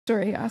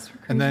story. Ask for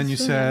crazy And then you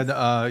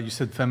stories.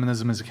 said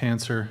feminism is a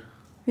cancer.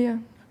 Yeah.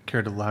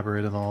 Care to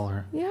elaborate at all?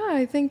 Or? Yeah,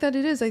 I think that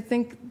it is. I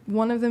think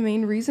one of the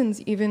main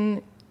reasons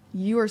even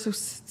you are so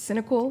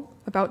cynical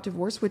about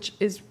divorce, which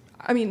is,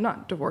 I mean,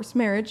 not divorce,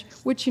 marriage,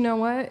 which, you know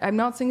what, I'm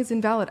not saying it's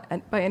invalid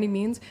by any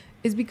means,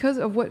 is because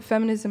of what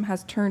feminism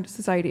has turned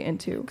society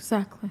into.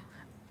 Exactly.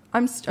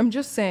 I'm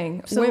just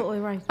saying. Absolutely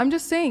right. I'm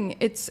just saying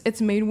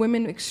it's made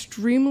women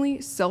extremely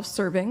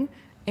self-serving,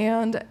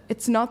 and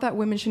it's not that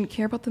women shouldn't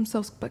care about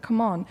themselves, but come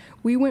on,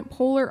 we went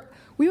polar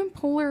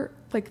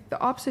like the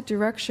opposite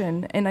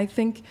direction, and I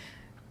think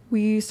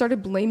we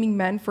started blaming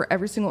men for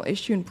every single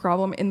issue and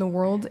problem in the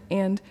world,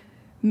 and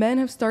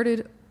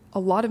a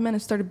lot of men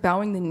have started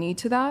bowing the knee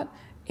to that,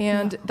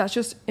 and that's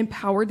just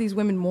empowered these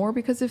women more,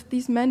 because if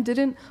these men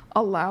didn't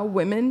allow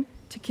women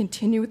to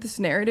continue with this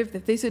narrative,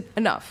 that they said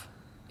enough,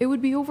 it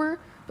would be over.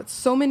 But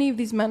so many of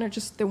these men are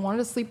just, they wanted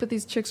to sleep with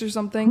these chicks or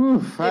something.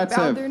 Oof, that's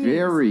a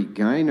very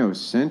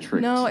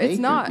gynocentric No, take it's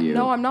not. of you.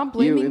 No, I'm not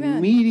blaming men. You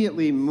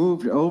immediately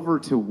moved over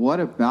to what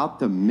about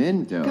the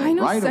men, though?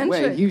 Right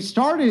away. You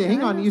started,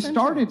 hang on, you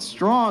started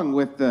strong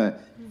with the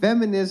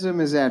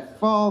feminism is at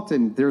fault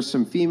and there's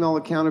some female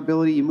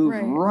accountability. You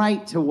moved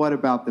right to what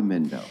about the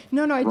men, though?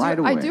 No,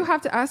 I do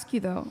have to ask you,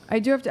 though. I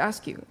do have to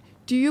ask you.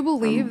 Do you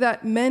believe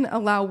that men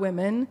allow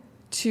women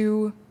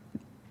to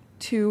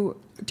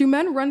do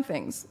men run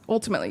things,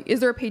 ultimately? Is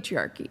there a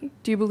patriarchy?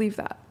 Do you believe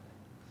that?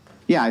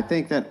 Yeah, I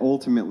think that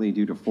ultimately,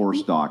 due to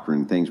force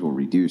doctrine, things will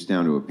reduce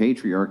down to a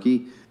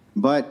patriarchy.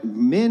 But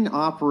men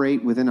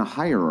operate within a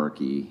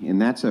hierarchy,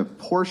 and that's a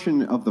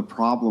portion of the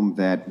problem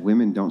that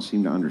women don't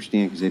seem to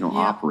understand because they don't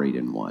operate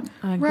in one.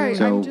 Right.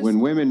 So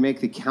when women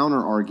make the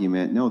counter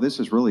argument, no,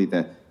 this is really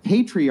the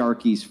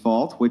patriarchy's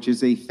fault, which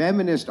is a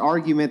feminist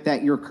argument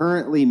that you're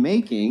currently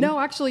making. No,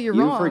 actually, you're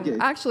wrong.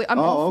 Actually, I'm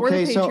all for the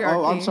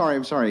patriarchy.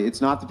 I'm sorry. It's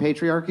not the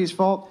patriarchy's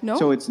fault? No.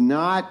 So it's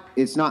not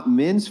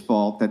men's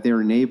fault that they're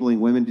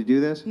enabling women to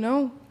do this?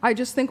 No. I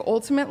just think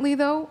ultimately,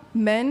 though,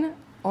 men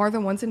are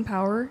the ones in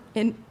power.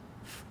 And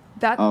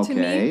that,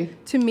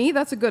 to me,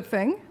 that's a good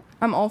thing.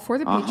 I'm all for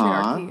the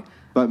patriarchy.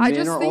 But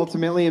men are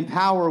ultimately in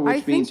power,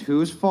 which means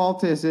whose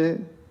fault is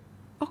it?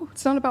 Oh,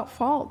 it's not about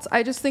fault.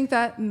 I just think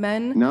that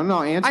men...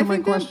 No, answer my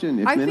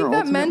question. I think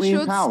that men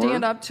should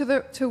stand up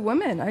to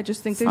women. I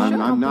just think they should.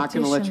 I'm not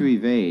going to let you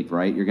evade,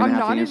 right? You're going to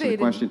have to answer the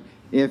question.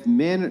 If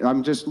men...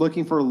 I'm just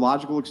looking for a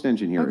logical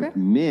extension here. Okay. If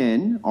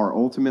men are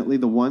ultimately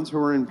the ones who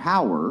are in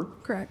power...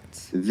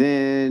 Correct.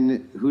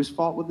 Then whose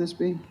fault would this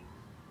be?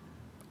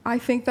 I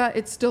think that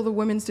it's still the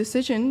woman's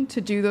decision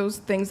to do those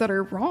things that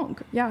are wrong.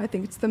 Yeah, I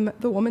think it's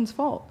the woman's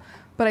fault.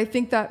 But I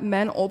think that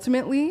men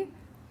ultimately...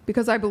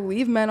 because I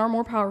believe men are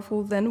more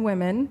powerful than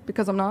women,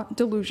 because I'm not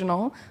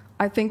delusional,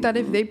 I think that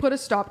if they put a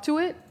stop to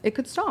it, it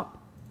could stop.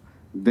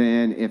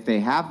 Then if they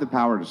have the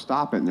power to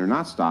stop it and they're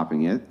not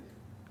stopping it,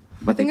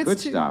 but they could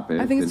stop it,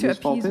 then whose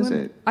fault is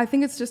it? I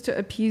think it's just to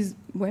appease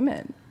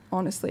women,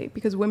 honestly,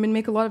 because women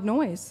make a lot of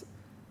noise.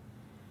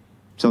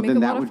 So then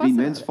that would be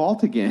men's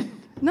fault again.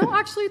 No,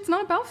 actually, it's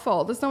not about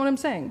fault. That's not what I'm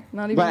saying.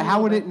 Not even. But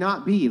how would it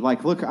not be?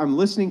 Like, look, I'm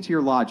listening to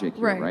your logic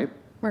here, right?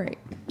 Right.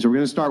 So we're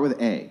going to start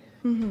with A,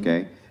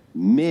 okay?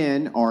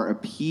 Men are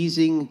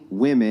appeasing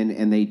women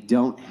and they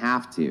don't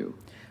have to.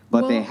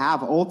 But they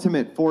have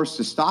ultimate force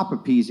to stop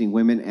appeasing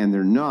women and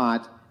they're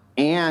not.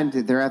 And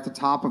they're at the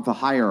top of the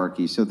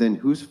hierarchy. So then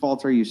whose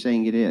fault are you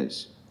saying it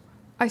is?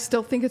 I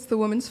still think it's the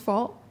woman's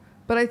fault.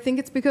 But I think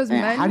it's because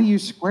men... How do you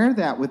square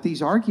that with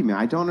these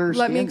arguments? I don't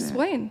understand.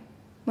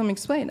 Let me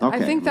explain. Okay, I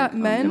think that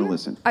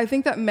I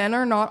think that men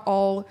are not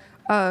all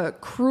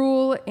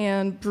cruel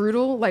and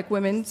brutal like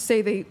women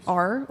say they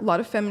are. A lot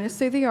of feminists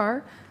say they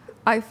are.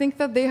 I think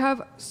that they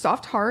have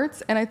soft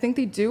hearts, and I think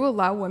they do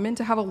allow women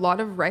to have a lot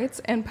of rights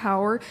and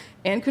power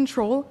and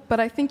control. But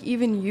I think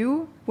even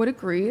you would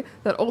agree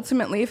that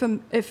ultimately,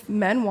 if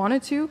men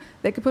wanted to,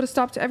 they could put a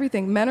stop to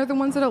everything. Men are the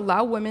ones that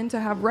allow women to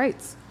have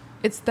rights.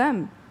 It's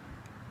them.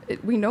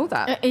 We know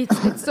that.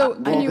 So,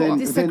 well,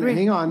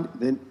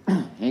 then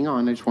hang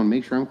on. I just want to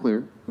make sure I'm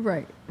clear.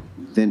 Right.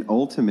 Then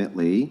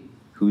ultimately,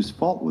 whose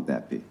fault would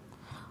that be?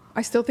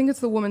 I still think it's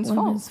the woman's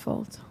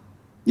fault.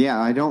 Yeah,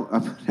 I don't.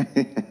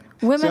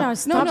 Women are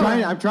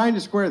I'm trying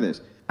to square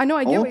this. I know.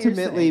 I get what you're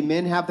saying. Ultimately,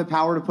 men have the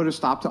power to put a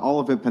stop to all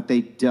of it, but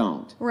they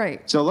don't.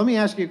 Right. So let me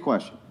ask you a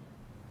question.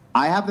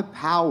 I have the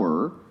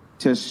power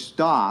to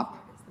stop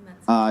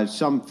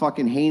some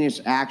fucking heinous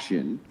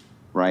action,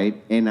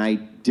 right? And I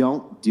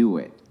don't do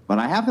it. But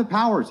I have the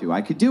power to.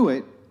 I could do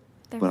it,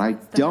 but I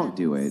don't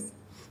do it.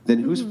 Then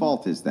whose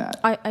fault is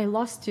that? I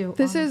lost you.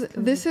 This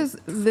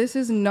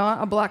is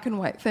not a black and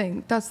white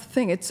thing. That's the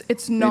thing.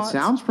 It's not. It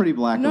sounds pretty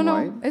black and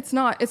white. No, it's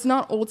not. It's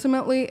not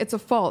ultimately. It's a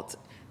fault.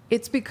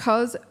 It's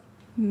because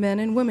men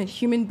and women,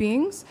 human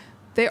beings,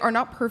 they are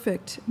not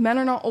perfect. Men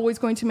are not always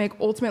going to make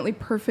ultimately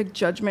perfect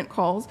judgment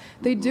calls.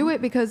 They do it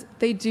because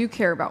they do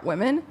care about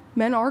women.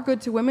 Men are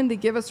good to women. They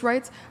give us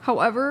rights.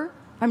 However,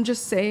 I'm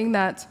just saying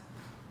that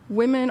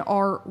women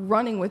are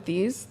running with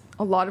these.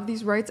 a lot of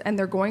these rights, and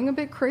they're going a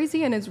bit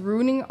crazy, and it's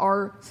ruining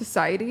our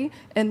society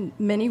in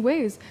many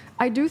ways.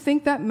 I do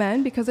think that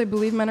men, because I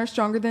believe men are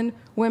stronger than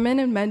women,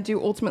 and men do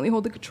ultimately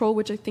hold the control,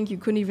 which I think you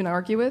couldn't even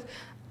argue with.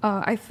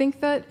 I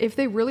think that if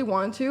they really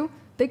wanted to,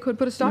 they could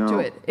put a stop to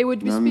it. It would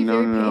just be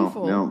very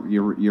painful. No,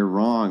 you're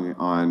wrong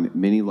on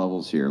many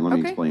levels here. Let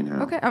me explain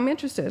how. Okay, I'm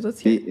interested. Let's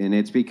hear it. And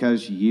it's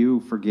because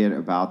you forget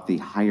about the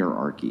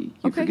hierarchy.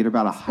 You forget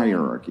about a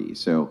hierarchy.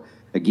 So,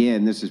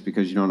 again, this is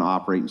because you don't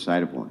operate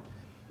inside of one.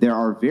 There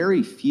are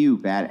very few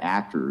bad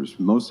actors,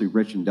 mostly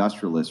rich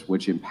industrialists,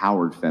 which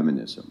empowered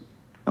feminism.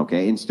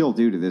 Okay, and still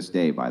do to this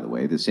day, by the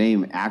way. The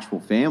same actual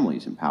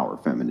families empower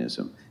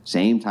feminism.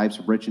 Same types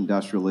of rich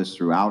industrialists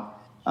throughout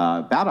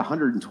about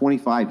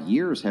 125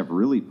 years have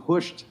really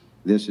pushed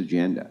this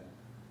agenda,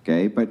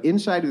 okay? But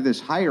inside of this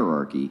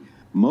hierarchy,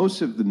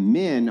 most of the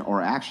men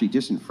are actually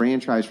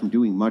disenfranchised from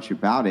doing much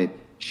about it,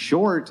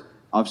 short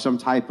of some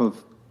type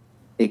of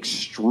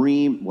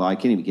extreme, well, I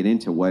can't even get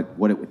into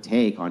what it would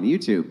take on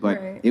YouTube, but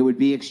it would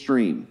be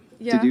extreme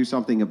to do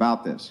something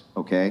about this,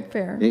 okay?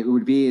 Fair. It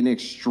would be an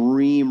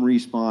extreme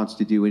response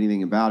to do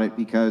anything about it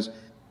because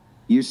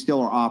you still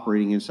are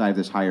operating inside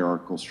this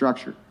hierarchical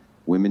structure.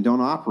 Women don't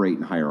operate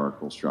in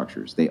hierarchical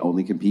structures. They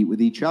only compete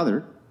with each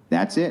other.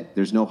 That's it.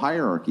 There's no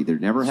hierarchy. There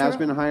never has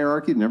been a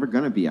hierarchy. There's never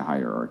going to be a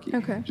hierarchy.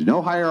 Okay. There's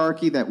no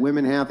hierarchy that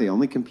women have. They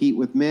only compete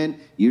with men,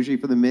 usually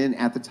for the men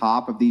at the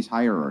top of these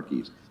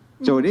hierarchies.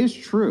 So it is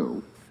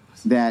true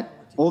that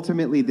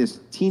ultimately this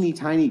teeny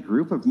tiny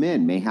group of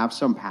men may have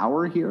some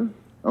power here,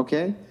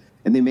 okay?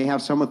 And they may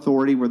have some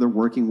authority where they're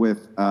working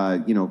with,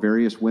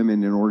 various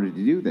women in order to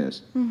do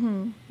this.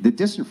 The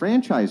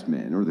disenfranchised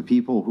men, or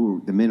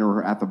the men who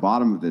are at the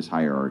bottom of this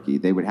hierarchy,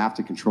 they would have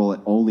to control it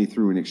only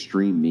through an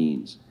extreme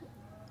means.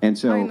 And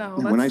so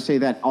when I say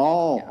that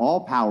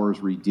all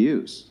powers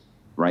reduce,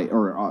 right?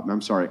 Or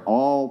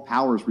all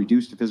powers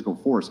reduced to physical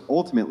force,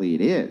 ultimately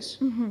it is,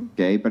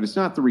 okay? But it's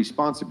not the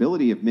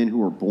responsibility of men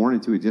who are born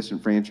into a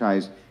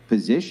disenfranchised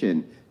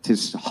position to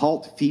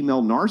halt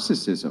female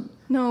narcissism.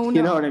 No.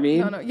 You know what I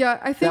mean? No. Yeah,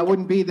 I think that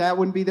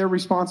wouldn't be their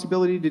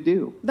responsibility to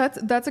do.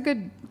 That's a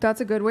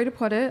good way to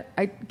put it.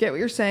 I get what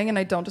you're saying, and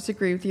I don't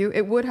disagree with you.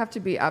 It would have to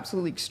be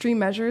absolutely extreme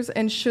measures,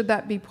 and should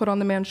that be put on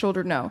the man's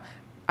shoulder? No.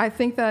 I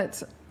think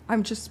that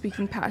I'm just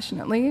speaking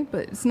passionately,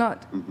 but it's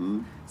not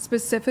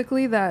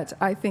specifically that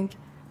I think,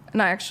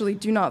 and I actually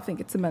do not think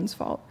it's the men's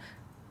fault.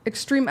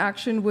 Extreme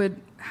action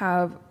would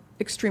have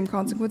extreme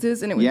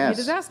consequences, and it would be a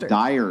disaster.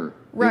 Dire.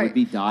 Right. It would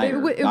be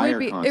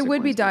dire. It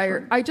would be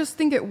dire. I just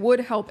think it would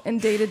help in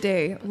day to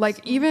day.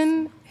 Like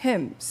even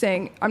him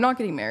saying, I'm not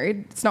getting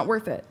married, it's not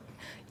worth it.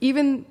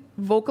 Even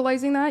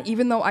vocalizing that,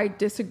 even though I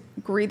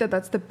disagree that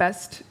that's the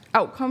best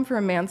outcome for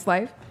a man's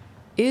life,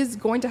 is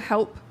going to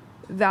help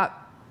that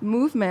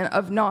movement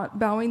of not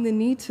bowing the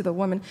knee to the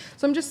woman.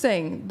 So I'm just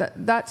saying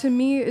that to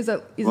me is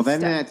a well, then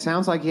step. it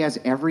sounds like he has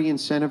every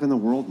incentive in the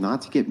world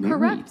not to get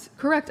married.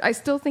 Correct. I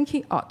still think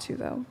he ought to,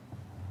 though.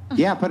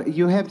 Yeah, but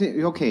you have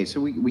to. Okay,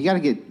 so we got to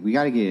get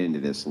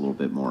into this a little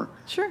bit more.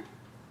 Sure.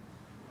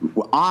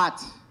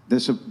 Ought, the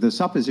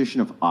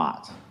supposition of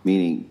ought,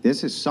 meaning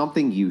this is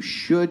something you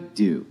should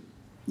do.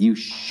 You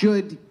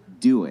should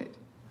do it.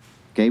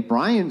 Okay,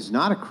 Brian's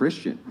not a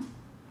Christian,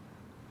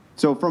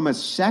 so from a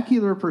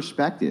secular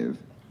perspective,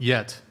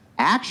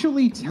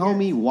 actually tell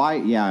me why.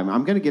 Yeah,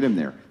 I'm going to get him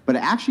there, but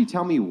actually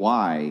tell me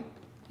why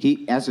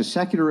he, as a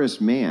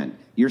secularist man,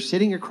 you're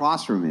sitting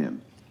across from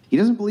him. He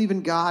doesn't believe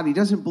in God. He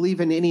doesn't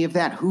believe in any of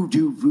that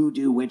hoodoo,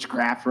 voodoo,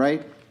 witchcraft,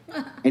 right?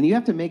 And you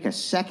have to make a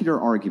secular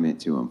argument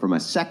to him from a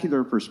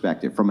secular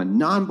perspective, from a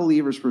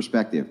non-believer's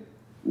perspective.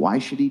 Why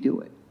should he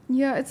do it?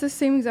 Yeah, it's the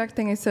same exact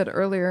thing I said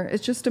earlier.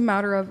 It's just a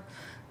matter of,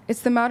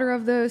 it's the matter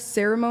of the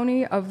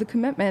ceremony of the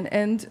commitment.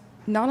 And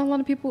not a lot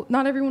of people,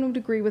 not everyone would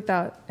agree with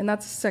that. And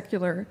that's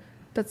secular.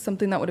 That's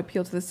something that would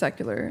appeal to the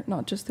secular,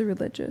 not just the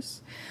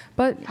religious.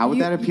 But how would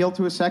that appeal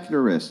to a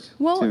secularist?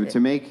 Well, to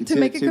make a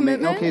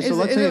commitment. Okay, so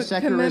let's say a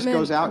secularist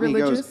goes out and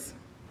he goes,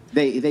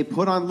 they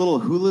put on little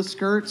hula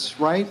skirts,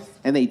 right?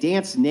 And they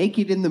dance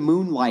naked in the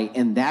moonlight,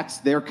 and that's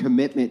their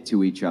commitment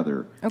to each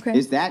other. Okay.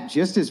 Is that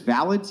just as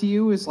valid to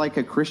you as like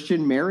a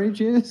Christian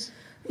marriage is?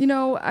 You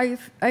know, I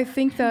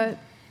think that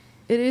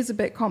it is a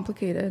bit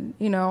complicated.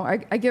 You know,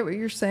 I get what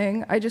you're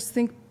saying. I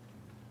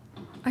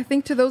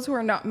think to those who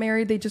are not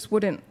married, they just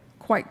wouldn't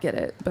quite get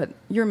it, but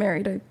you're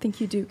married. I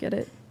think you do get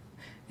it.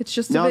 It's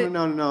just no. It's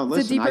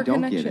Listen, I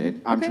don't get it.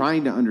 I'm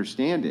trying to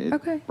understand it.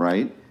 Okay.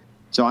 Right.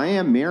 So I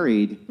am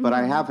married, but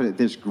I have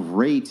this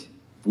great,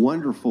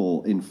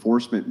 wonderful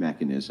enforcement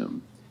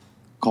mechanism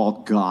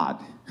called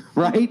God.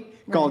 Right?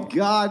 Called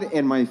God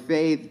and my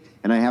faith,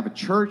 and I have a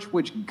church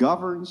which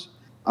governs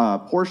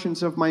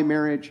portions of my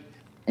marriage,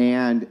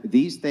 and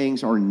these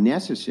things are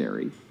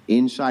necessary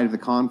inside of the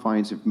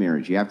confines of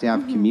marriage. You have to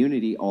have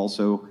community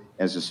also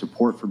as a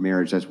support for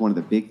marriage. That's one of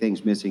the big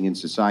things missing in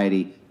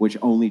society, which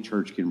only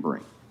church can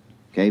bring.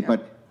 Okay,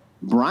 but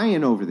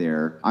Brian over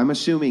there, I'm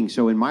assuming,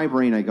 so in my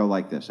brain I go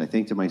like this. I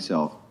think to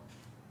myself,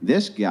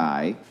 this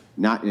guy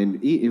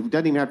it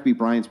doesn't even have to be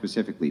Brian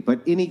specifically, but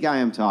any guy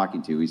I'm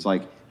talking to, he's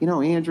like,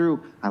 Andrew,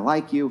 I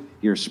like you.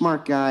 You're a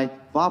smart guy,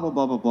 blah, blah,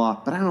 blah, blah,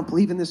 blah. But I don't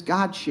believe in this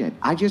God shit.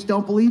 I just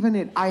don't believe in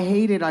it. I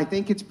hate it. I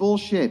think it's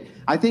bullshit.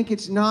 I think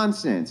it's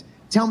nonsense.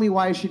 Tell me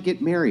why I should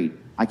get married.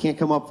 I can't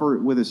come up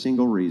with a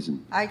single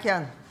reason. I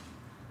can.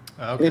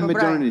 Okay. In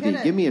modernity,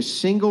 give me a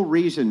single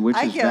reason which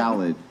is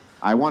valid.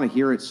 I want to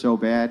hear it so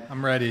bad.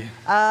 I'm ready.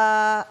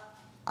 I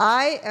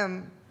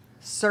am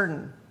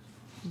certain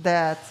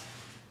that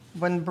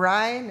when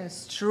Brian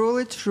is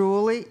truly,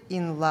 truly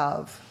in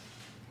love,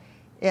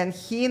 and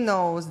he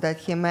knows that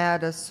he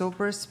met a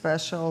super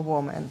special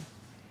woman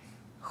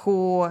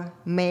who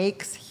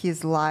makes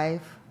his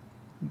life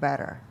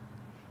better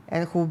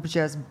and who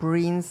just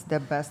brings the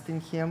best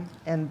in him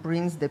and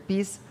brings the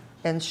peace,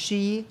 and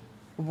she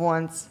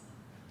wants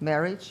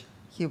marriage,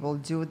 he will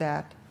do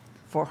that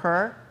for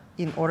her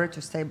in order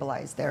to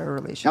stabilize their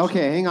relationship.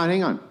 Okay, hang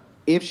on.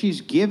 If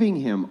she's giving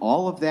him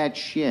all of that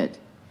shit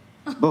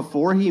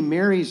before he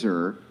marries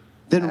her,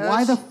 then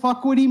why the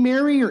fuck would he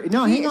marry her?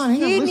 No, hang on.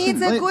 He Listen,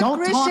 needs a good don't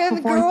Christian talk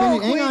before I girl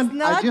finish. Hang who is on.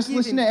 not I just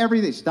listened to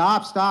everything.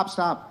 Stop.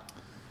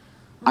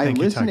 I Thank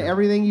you, listen to Tucker.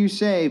 everything you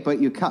say, but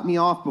you cut me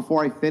off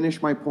before I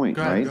finish my point,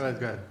 Go right?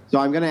 ahead. So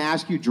I'm going to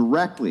ask you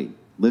directly.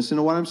 Listen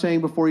to what I'm saying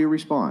before you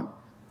respond.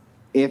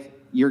 If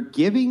you're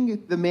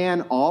giving the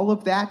man all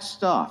of that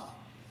stuff,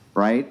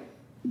 right?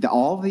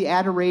 All the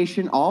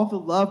adoration, all the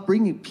love,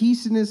 bringing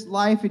peace in his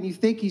life, and you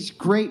think he's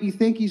great, you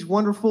think he's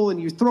wonderful, and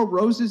you throw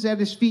roses at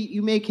his feet,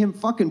 you make him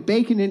fucking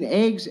bacon and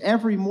eggs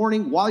every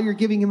morning while you're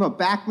giving him a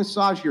back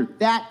massage, you're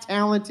that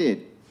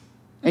talented.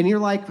 And you're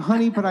like,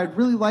 honey, but I'd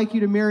really like you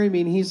to marry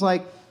me. And he's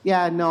like,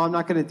 yeah, no, I'm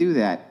not going to do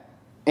that.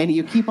 And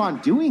you keep on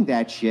doing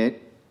that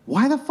shit.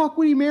 Why the fuck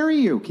would he marry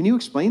you? Can you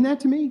explain that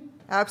to me?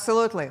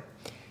 Absolutely.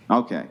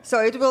 Okay. So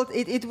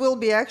it will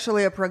be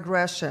actually a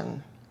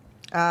progression.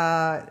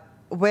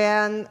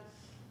 When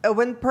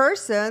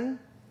person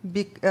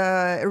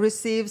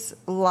receives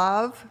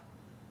love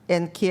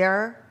and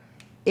care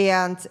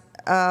and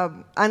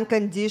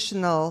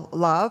unconditional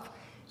love,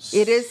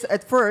 it is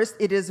at first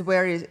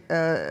very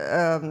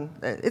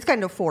it's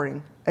kind of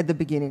foreign at the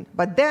beginning,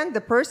 but then the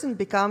person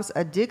becomes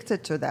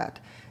addicted to that,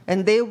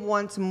 and they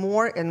want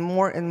more and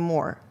more and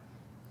more.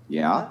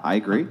 Yeah, I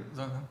agree.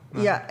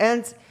 Yeah,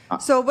 and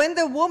so when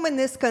the woman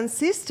is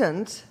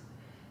consistent,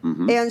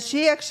 and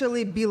she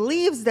actually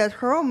believes that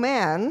her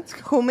man,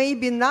 who may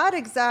be not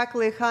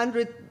exactly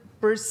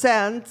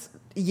 100%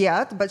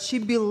 yet, but she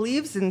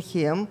believes in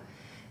him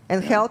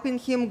and helping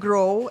him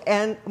grow,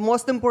 and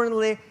most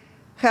importantly,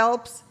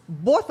 helps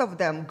both of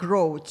them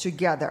grow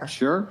together.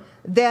 Sure.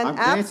 Then I'm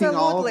granting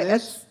all of absolutely,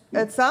 this.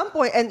 at some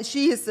point, and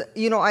she is,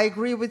 I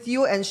agree with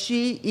you, and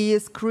she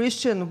is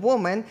Christian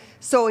woman,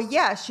 so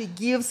yeah, she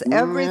gives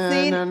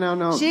everything.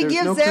 No. She There's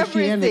gives no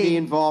Christianity everything.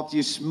 involved.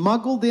 You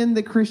smuggled in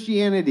the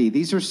Christianity.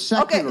 These are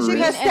secular. Okay, she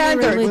has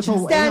standards.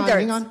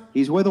 Hang on.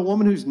 He's with a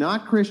woman who's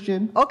not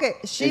Christian. Okay,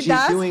 she and she's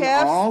does doing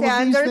have all of these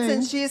standards, and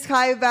things. she's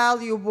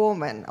high-value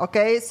woman.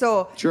 Okay,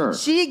 so Sure.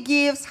 she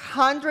gives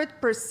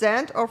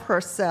 100% of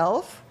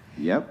herself,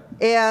 Yep.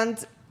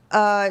 and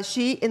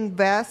she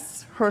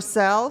invests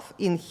herself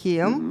in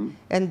him,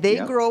 and they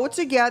Yep. grow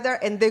together,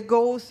 and they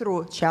go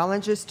through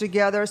challenges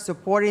together,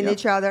 supporting Yep.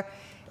 each other.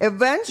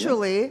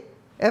 Eventually,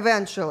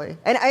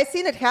 and I've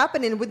seen it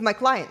happening with my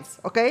clients.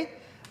 Okay,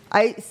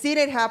 I seen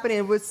it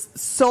happening with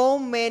so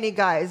many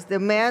guys. The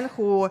man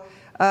who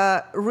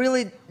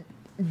really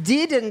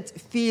didn't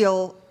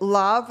feel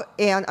love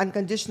and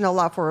unconditional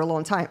love for a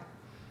long time.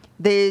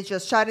 They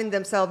just shutting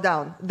themselves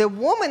down. The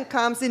woman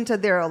comes into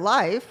their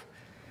life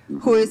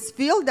who is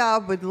filled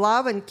up with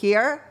love and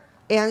care,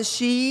 and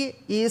she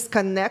is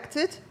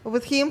connected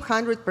with him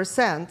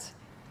 100%.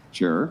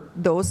 Sure.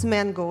 Those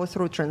men go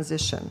through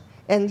transition.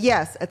 And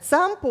yes, at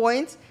some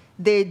point,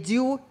 they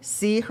do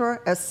see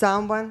her as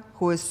someone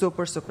who is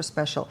super, super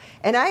special.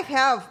 And I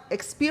have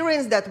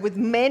experienced that with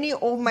many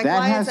of my That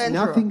clients. has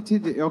Andrew. nothing to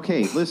do.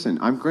 Okay, listen.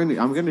 I'm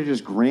going to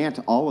just grant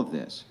all of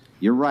this.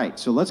 You're right.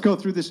 So let's go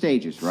through the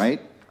stages,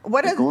 right?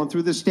 They're going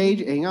through the stage.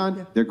 Hang on.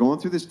 Yeah. They're going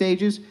through the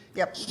stages.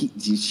 Yep.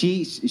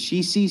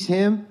 She sees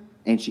him,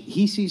 and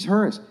he sees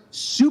her as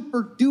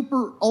super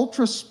duper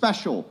ultra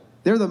special.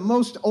 They're the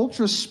most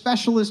ultra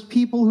specialist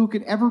people who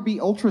could ever be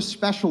ultra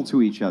special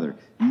to each other.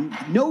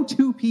 No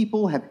two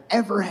people have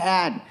ever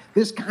had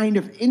this kind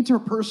of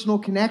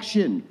interpersonal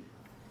connection.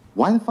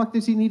 Why the fuck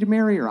does he need to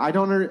marry her? I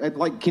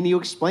don't can you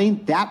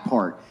explain that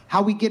part?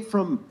 How we get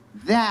from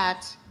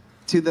that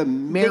to the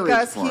marriage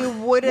Because part? he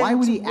wouldn't Why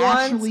would he want-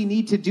 actually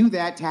need to do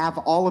that to have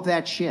all of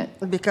that shit?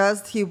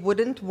 Because he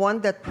wouldn't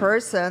want that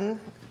person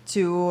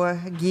to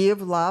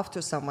give love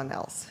to someone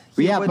else.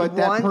 He Yeah, would but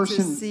that want to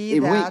person- see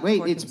wait, that wait,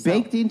 for it's himself.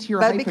 baked into your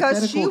But because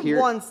she hypothetical here.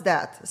 wants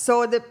that.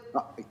 So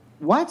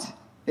What?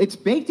 It's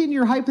baked in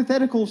your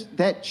hypotheticals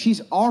that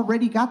she's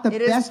already got the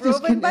It is bestest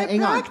proven by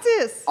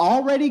practice.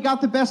 Already got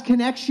the best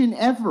connection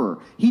ever.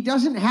 He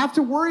doesn't have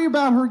to worry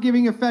about her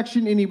giving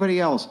affection to anybody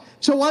else.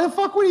 So why the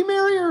fuck would he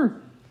marry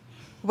her?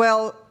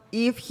 well,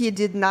 if he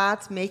did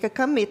not make a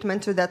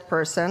commitment to that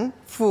person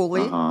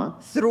fully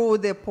through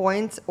the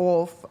point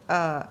of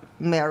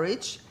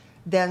marriage,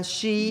 then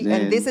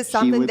and this is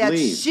something that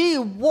she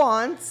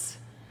wants.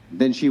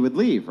 Then she would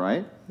leave,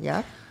 right?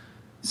 Yeah.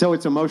 So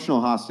it's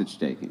emotional hostage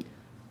taking.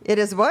 It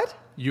is what?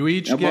 You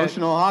each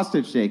emotional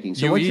hostage taking.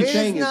 So what you're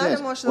saying is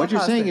this. What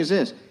you're saying is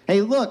this.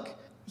 Hey, look.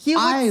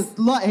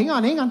 Hang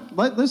on.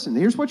 Listen,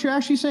 here's what you're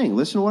actually saying.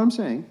 Listen to what I'm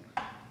saying.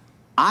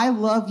 I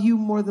love you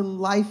more than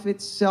life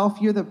itself.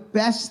 You're the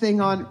best thing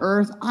on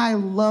earth. I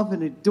love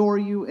and adore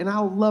you, and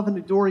I'll love and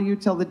adore you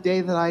till the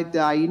day that I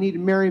die. You need to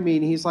marry me.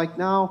 And he's like,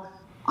 no,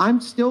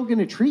 I'm still going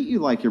to treat you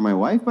like you're my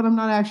wife, but I'm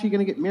not actually going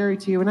to get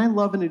married to you, and I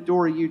love and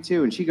adore you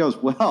too. And she goes,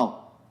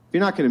 well, if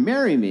you're not going to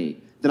marry me,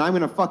 then I'm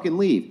going to fucking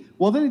leave.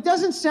 Well, then it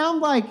doesn't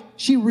sound like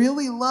she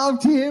really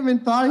loved him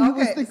and thought he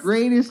was the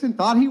greatest and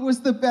thought he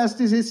was the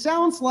best. It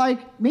sounds like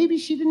maybe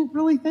she didn't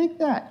really think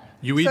that.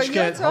 You each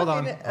get, hold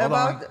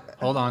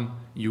on.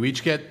 You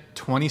each get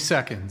 20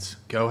 seconds.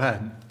 Go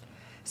ahead.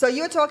 So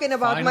you're talking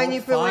about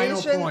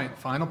manipulation.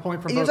 Final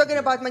point from You're talking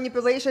about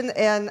manipulation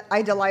and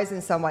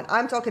idolizing someone.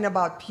 I'm talking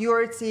about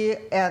purity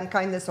and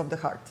kindness of the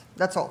heart.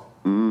 That's all.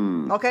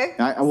 Okay?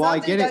 I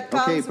get it.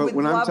 Okay, but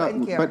when I'm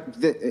talking,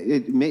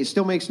 it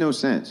still makes no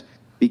sense.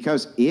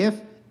 Because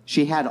if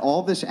she had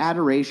all this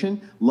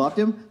adoration, loved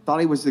him, thought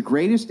he was the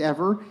greatest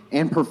ever,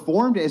 and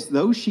performed as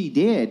though she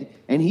did,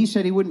 and he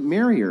said he wouldn't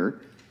marry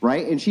her,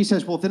 right? And she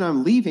says, well, then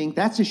I'm leaving.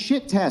 That's a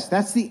shit test.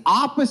 That's the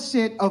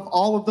opposite of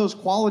all of those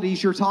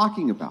qualities you're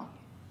talking about.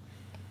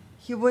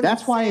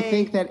 That's why I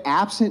think that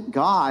absent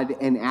God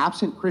and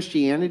absent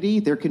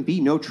Christianity, there can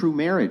be no true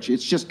marriage.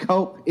 It's just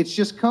cope. It's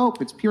just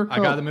cope. It's pure cope.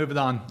 I got to move it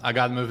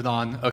on.